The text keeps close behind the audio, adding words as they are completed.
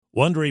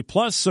Wondery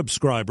Plus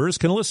subscribers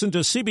can listen to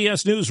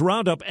CBS News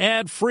Roundup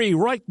ad-free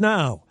right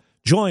now.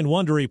 Join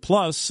Wondery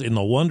Plus in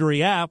the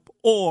Wondery app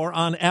or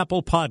on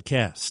Apple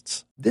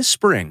Podcasts. This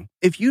spring,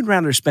 if you'd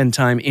rather spend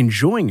time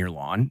enjoying your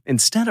lawn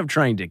instead of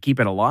trying to keep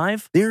it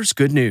alive, there's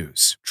good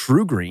news.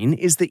 True Green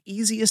is the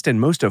easiest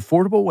and most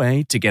affordable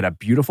way to get a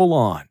beautiful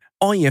lawn.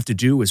 All you have to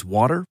do is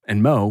water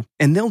and mow,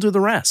 and they'll do the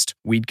rest.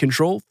 Weed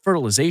control,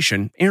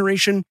 fertilization,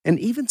 aeration, and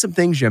even some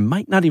things you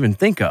might not even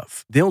think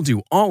of. They'll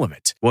do all of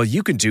it, while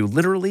you can do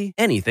literally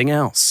anything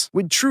else.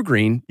 With True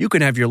Green, you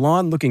can have your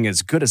lawn looking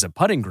as good as a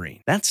putting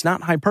green. That's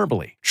not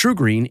hyperbole. True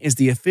Green is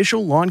the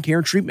official lawn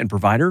care treatment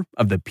provider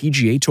of the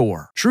PGA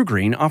Tour. True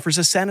Green offers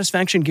a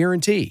satisfaction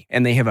guarantee,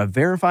 and they have a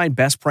verified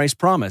best price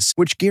promise,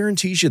 which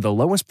guarantees you the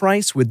lowest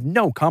price with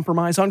no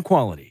compromise on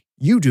quality.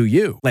 You do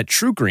you. Let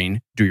True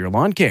Green do your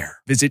lawn care.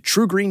 Visit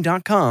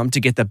TrueGreen.com to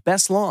get the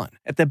best lawn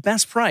at the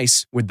best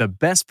price with the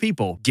best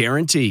people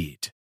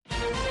guaranteed.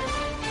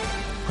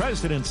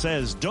 President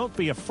says don't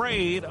be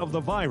afraid of the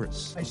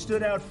virus. I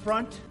stood out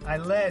front. I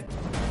led.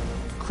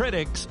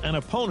 Critics and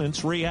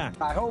opponents react.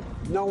 I hope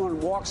no one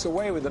walks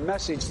away with the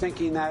message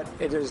thinking that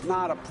it is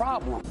not a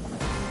problem.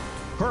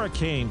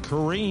 Hurricane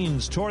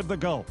careens toward the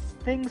Gulf.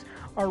 Things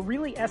are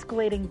really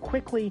escalating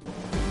quickly.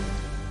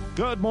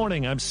 Good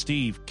morning, I'm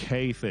Steve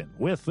Kathan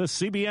with the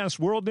CBS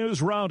World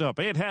News Roundup.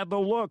 It had the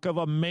look of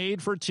a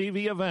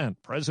made-for-TV event.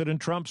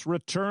 President Trump's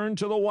return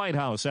to the White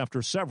House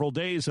after several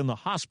days in the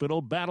hospital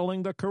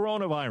battling the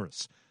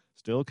coronavirus.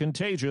 Still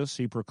contagious,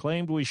 he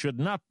proclaimed we should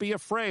not be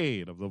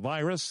afraid of the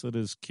virus that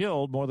has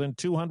killed more than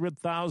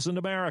 200,000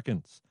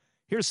 Americans.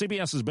 Here's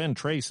CBS's Ben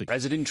Tracy.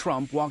 President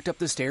Trump walked up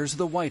the stairs of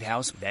the White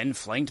House, then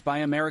flanked by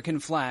American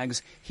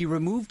flags. He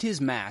removed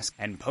his mask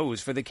and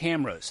posed for the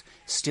cameras.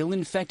 Still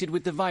infected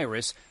with the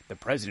virus, the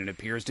president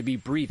appears to be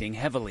breathing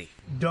heavily.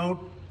 Don't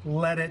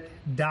let it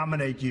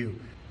dominate you.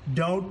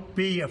 Don't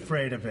be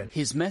afraid of it.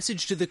 His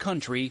message to the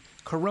country,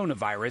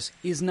 coronavirus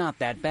is not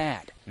that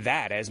bad.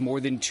 That as more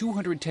than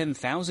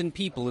 210,000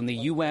 people in the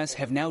U.S.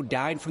 have now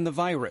died from the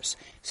virus.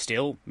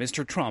 Still,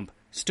 Mr. Trump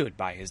stood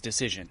by his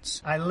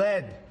decisions. I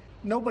led.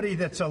 Nobody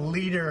that's a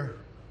leader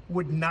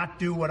would not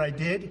do what I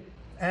did.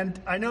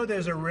 And I know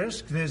there's a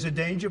risk, there's a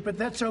danger, but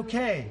that's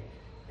okay.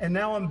 And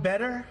now I'm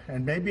better,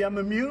 and maybe I'm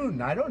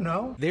immune. I don't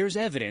know. There's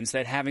evidence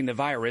that having the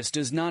virus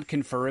does not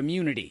confer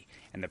immunity.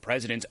 And the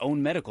president's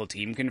own medical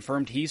team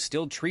confirmed he's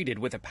still treated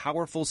with a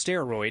powerful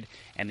steroid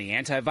and the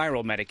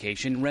antiviral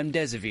medication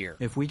remdesivir.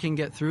 If we can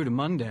get through to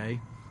Monday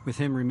with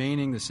him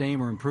remaining the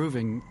same or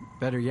improving,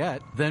 better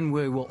yet, then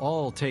we will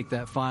all take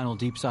that final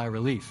deep sigh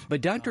relief. But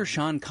Dr.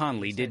 Sean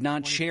Conley did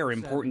not share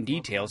important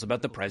details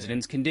about the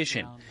president's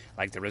condition,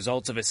 like the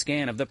results of a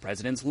scan of the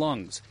president's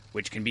lungs,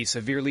 which can be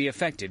severely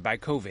affected by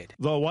COVID.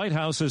 The White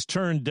House has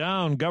turned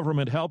down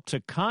government help to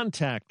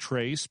contact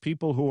trace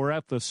people who were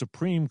at the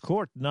Supreme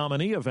Court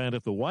nominee event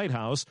at the White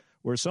House,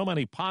 where so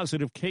many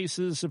positive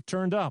cases have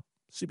turned up.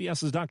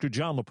 CBS's Dr.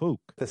 John LaPook.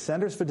 The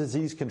Centers for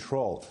Disease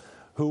Control,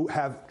 who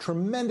have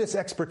tremendous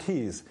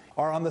expertise,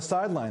 are on the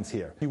sidelines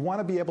here. You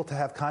want to be able to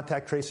have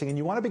contact tracing, and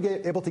you want to be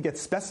able to get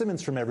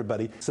specimens from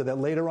everybody so that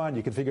later on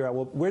you can figure out,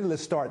 well, where did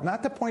this start?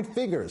 Not to point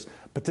fingers,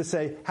 but to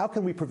say, how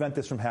can we prevent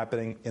this from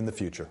happening in the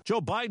future?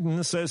 Joe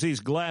Biden says he's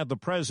glad the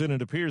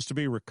president appears to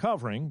be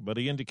recovering, but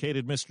he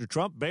indicated Mr.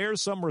 Trump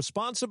bears some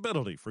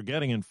responsibility for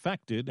getting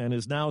infected and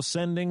is now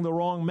sending the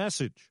wrong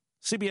message.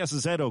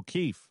 CBS's Ed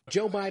O'Keefe.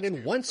 Joe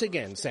Biden once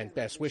again sent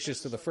best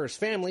wishes to the first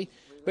family,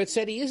 but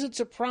said he isn't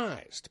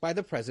surprised by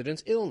the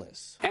president's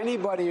illness.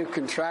 Anybody who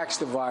contracts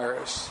the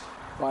virus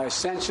by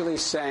essentially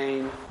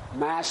saying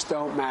masks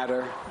don't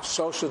matter,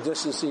 social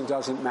distancing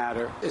doesn't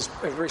matter, is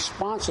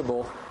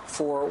responsible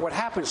for what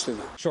happens to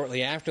them.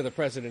 Shortly after the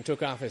president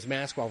took off his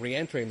mask while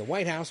re-entering the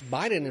White House,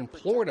 Biden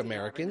implored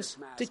Americans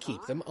to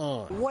keep them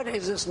on. What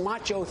is this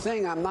macho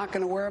thing? I'm not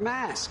going to wear a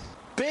mask.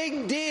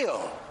 Big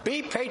deal.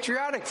 Be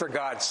patriotic, for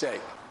God's sake.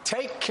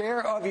 Take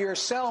care of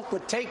yourself,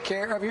 but take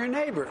care of your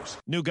neighbors.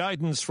 New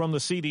guidance from the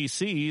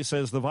CDC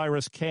says the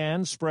virus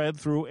can spread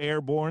through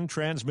airborne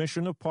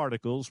transmission of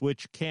particles,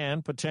 which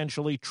can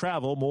potentially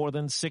travel more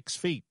than 6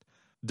 feet.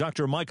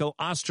 Dr. Michael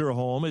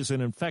Osterholm is an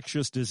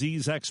infectious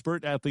disease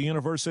expert at the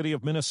University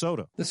of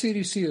Minnesota. The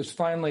CDC is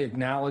finally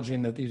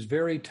acknowledging that these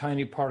very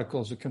tiny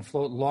particles that can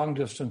float long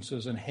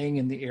distances and hang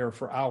in the air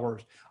for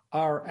hours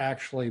are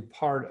actually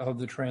part of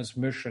the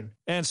transmission.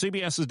 And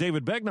CBS's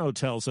David Begnaud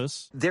tells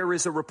us there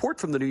is a report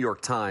from the New York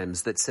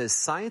Times that says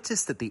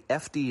scientists at the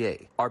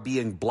FDA are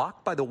being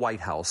blocked by the White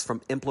House from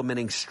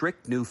implementing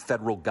strict new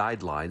federal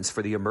guidelines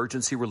for the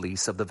emergency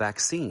release of the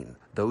vaccine.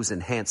 Those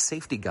enhanced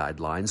safety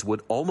guidelines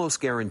would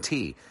almost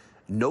guarantee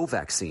no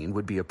vaccine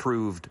would be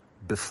approved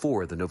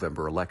before the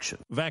November election.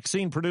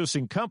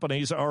 Vaccine-producing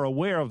companies are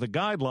aware of the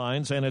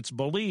guidelines, and it's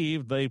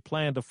believed they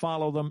plan to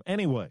follow them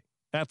anyway.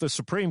 At the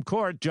Supreme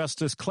Court,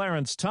 Justice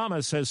Clarence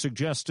Thomas has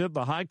suggested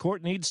the High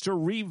Court needs to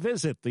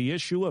revisit the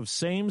issue of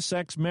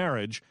same-sex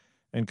marriage,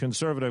 and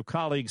conservative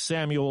colleague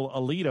Samuel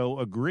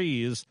Alito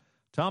agrees.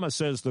 Thomas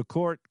says the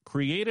court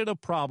created a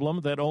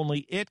problem that only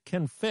it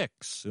can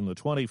fix in the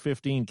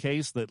 2015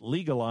 case that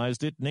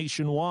legalized it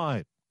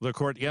nationwide. The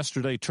court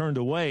yesterday turned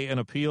away an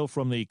appeal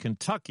from the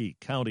Kentucky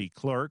county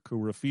clerk who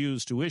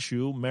refused to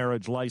issue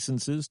marriage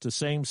licenses to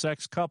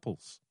same-sex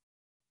couples.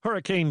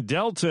 Hurricane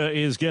Delta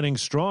is getting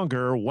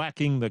stronger,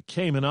 whacking the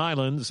Cayman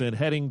Islands and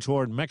heading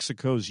toward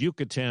Mexico's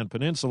Yucatan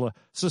Peninsula.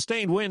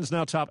 Sustained winds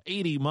now top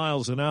 80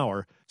 miles an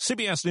hour.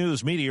 CBS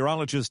News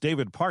meteorologist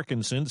David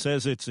Parkinson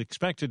says it's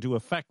expected to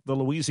affect the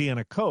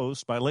Louisiana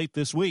coast by late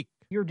this week.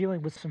 You're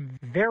dealing with some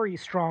very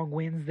strong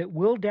winds that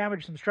will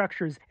damage some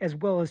structures, as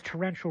well as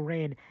torrential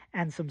rain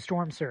and some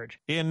storm surge.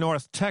 In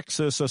North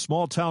Texas, a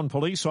small-town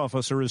police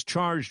officer is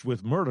charged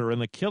with murder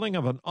and the killing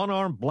of an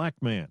unarmed black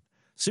man.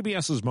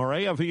 CBS's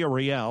Maria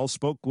Villarreal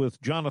spoke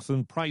with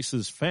Jonathan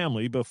Price's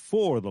family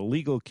before the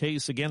legal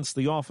case against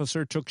the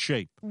officer took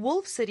shape.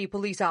 Wolf City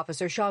police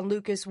officer Sean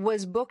Lucas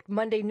was booked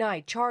Monday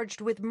night,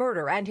 charged with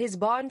murder, and his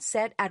bond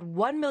set at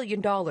 $1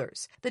 million.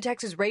 The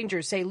Texas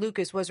Rangers say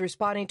Lucas was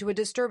responding to a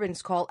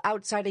disturbance call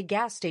outside a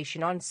gas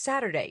station on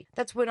Saturday.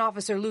 That's when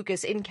Officer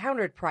Lucas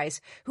encountered Price,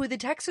 who the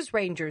Texas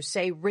Rangers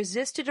say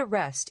resisted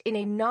arrest in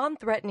a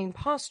non-threatening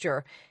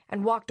posture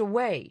and walked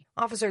away.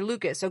 Officer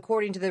Lucas,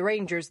 according to the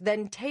Rangers,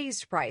 then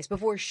tased Price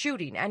before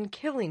shooting and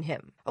killing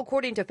him.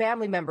 According to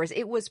family members,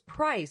 it was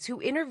Price who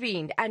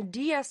intervened and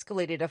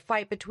de-escalated a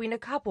fight between a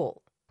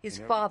couple. His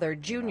father,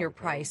 Junior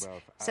Price,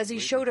 says he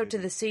showed up to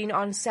the scene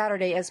on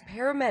Saturday as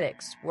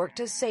paramedics worked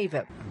to save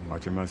him. I'm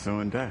watching my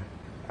son die.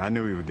 I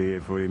knew he was dead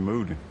before they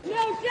moved him.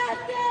 No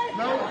justice!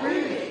 No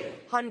peace!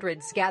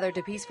 Hundreds gathered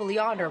to peacefully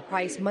honor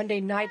Price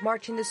Monday night,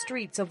 marching the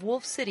streets of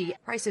Wolf City.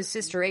 Price's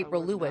sister,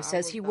 April Lewis,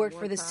 says he worked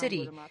for the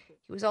city.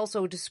 He was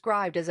also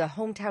described as a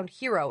hometown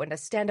hero and a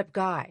stand-up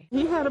guy.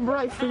 He had a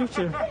bright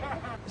future.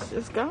 It's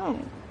just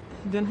gone.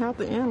 Didn't have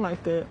to end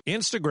like that.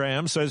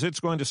 Instagram says it's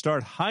going to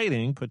start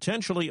hiding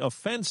potentially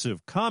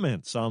offensive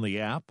comments on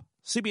the app.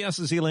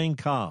 CBS's Elaine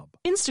Cobb.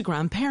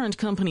 Instagram parent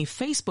company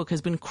Facebook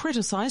has been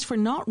criticized for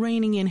not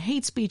reining in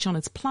hate speech on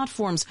its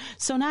platforms,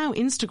 so now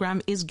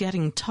Instagram is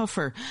getting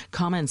tougher.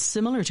 Comments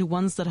similar to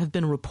ones that have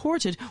been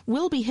reported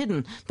will be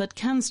hidden, but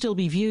can still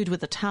be viewed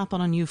with a tap on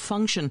a new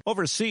function.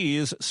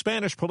 Overseas,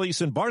 Spanish police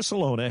in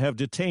Barcelona have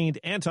detained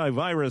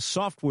antivirus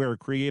software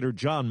creator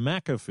John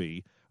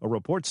McAfee. A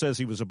report says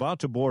he was about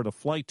to board a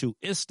flight to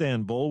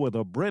Istanbul with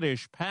a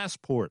British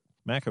passport.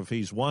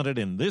 McAfee's wanted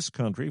in this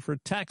country for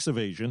tax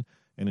evasion,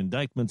 and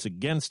indictments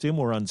against him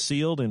were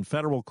unsealed in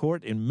federal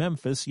court in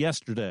Memphis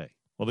yesterday.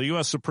 Well, the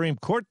U.S. Supreme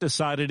Court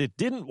decided it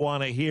didn't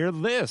want to hear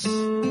this.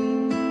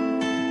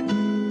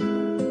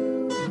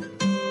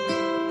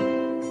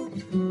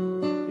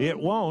 It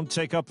won't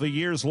take up the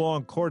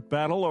years-long court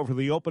battle over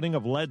the opening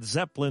of Led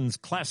Zeppelin's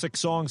classic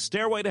song,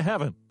 Stairway to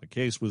Heaven. The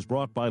case was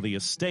brought by the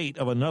estate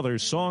of another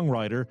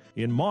songwriter.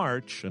 In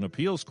March, an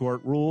appeals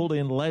court ruled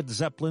in Led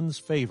Zeppelin's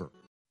favor.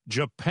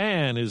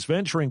 Japan is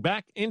venturing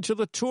back into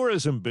the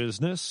tourism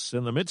business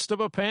in the midst of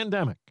a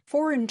pandemic.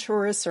 Foreign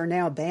tourists are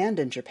now banned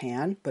in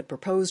Japan, but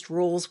proposed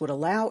rules would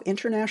allow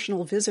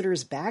international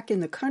visitors back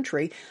in the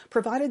country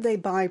provided they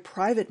buy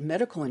private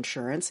medical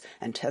insurance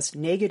and test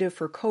negative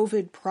for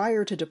COVID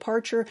prior to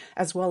departure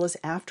as well as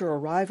after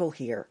arrival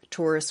here.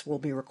 Tourists will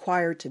be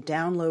required to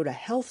download a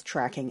health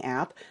tracking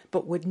app,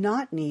 but would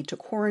not need to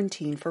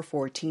quarantine for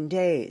 14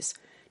 days.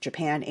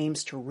 Japan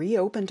aims to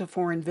reopen to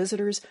foreign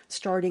visitors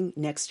starting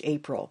next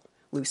April.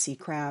 Lucy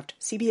Kraft,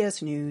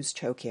 CBS News,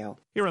 Tokyo.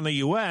 Here in the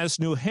U.S.,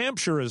 New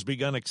Hampshire has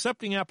begun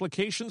accepting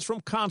applications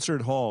from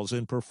concert halls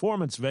and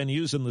performance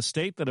venues in the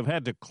state that have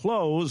had to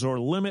close or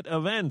limit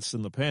events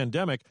in the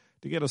pandemic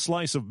to get a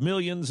slice of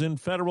millions in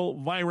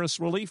federal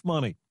virus relief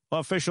money.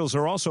 Officials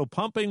are also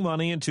pumping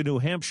money into New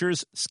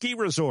Hampshire's ski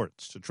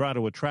resorts to try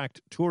to attract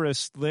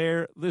tourists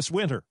there this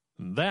winter.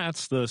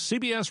 That's the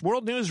CBS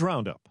World News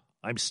Roundup.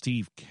 I'm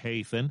Steve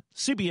Kathan,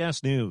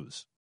 CBS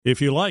News.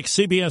 If you like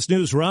CBS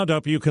News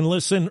Roundup, you can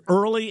listen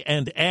early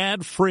and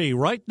ad-free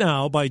right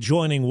now by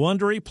joining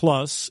Wondery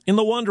Plus in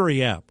the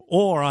Wondery app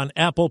or on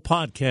Apple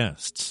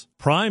Podcasts.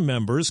 Prime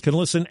members can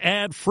listen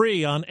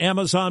ad-free on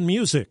Amazon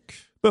Music.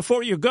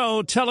 Before you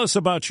go, tell us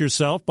about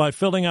yourself by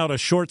filling out a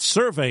short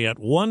survey at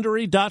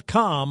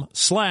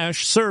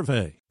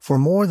Wondery.com/survey. For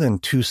more than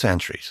 2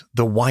 centuries,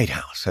 the White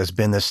House has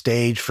been the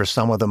stage for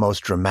some of the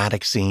most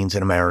dramatic scenes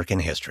in American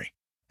history.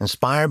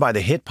 Inspired by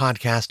the hit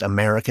podcast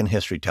American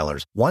History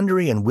Tellers,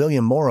 Wondery and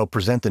William Morrow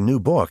present the new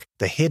book,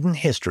 The Hidden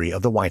History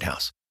of the White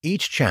House.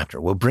 Each chapter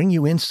will bring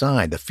you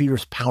inside the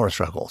fierce power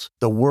struggles,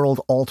 the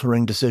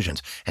world-altering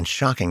decisions, and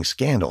shocking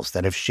scandals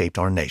that have shaped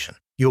our nation.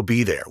 You'll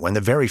be there when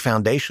the very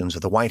foundations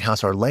of the White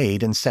House are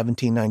laid in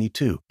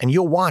 1792, and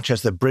you'll watch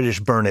as the British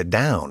burn it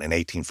down in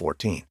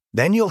 1814.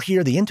 Then you'll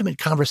hear the intimate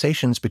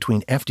conversations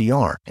between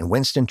FDR and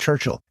Winston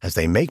Churchill as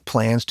they make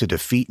plans to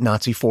defeat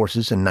Nazi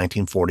forces in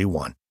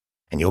 1941.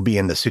 And you'll be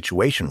in the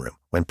Situation Room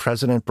when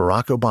President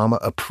Barack Obama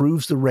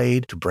approves the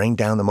raid to bring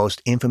down the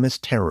most infamous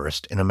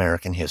terrorist in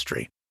American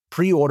history.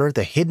 Pre-order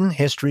The Hidden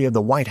History of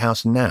the White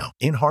House now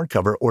in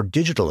hardcover or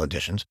digital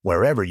editions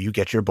wherever you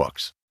get your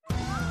books.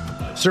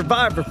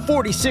 Survivor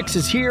 46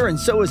 is here, and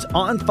so is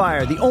On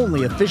Fire, the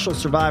only official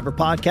Survivor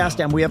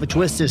podcast, and we have a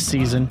twist this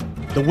season.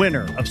 The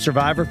winner of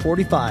Survivor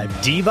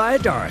 45, Dee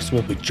Valladares,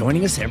 will be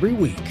joining us every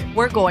week.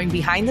 We're going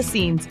behind the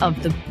scenes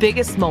of the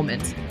biggest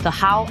moments, the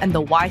how and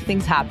the why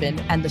things happen,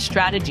 and the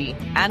strategy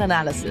and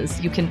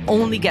analysis you can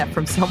only get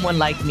from someone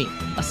like me,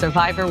 a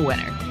Survivor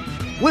winner.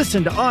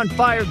 Listen to On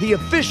Fire, the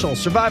official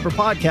Survivor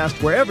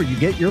podcast, wherever you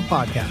get your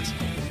podcasts.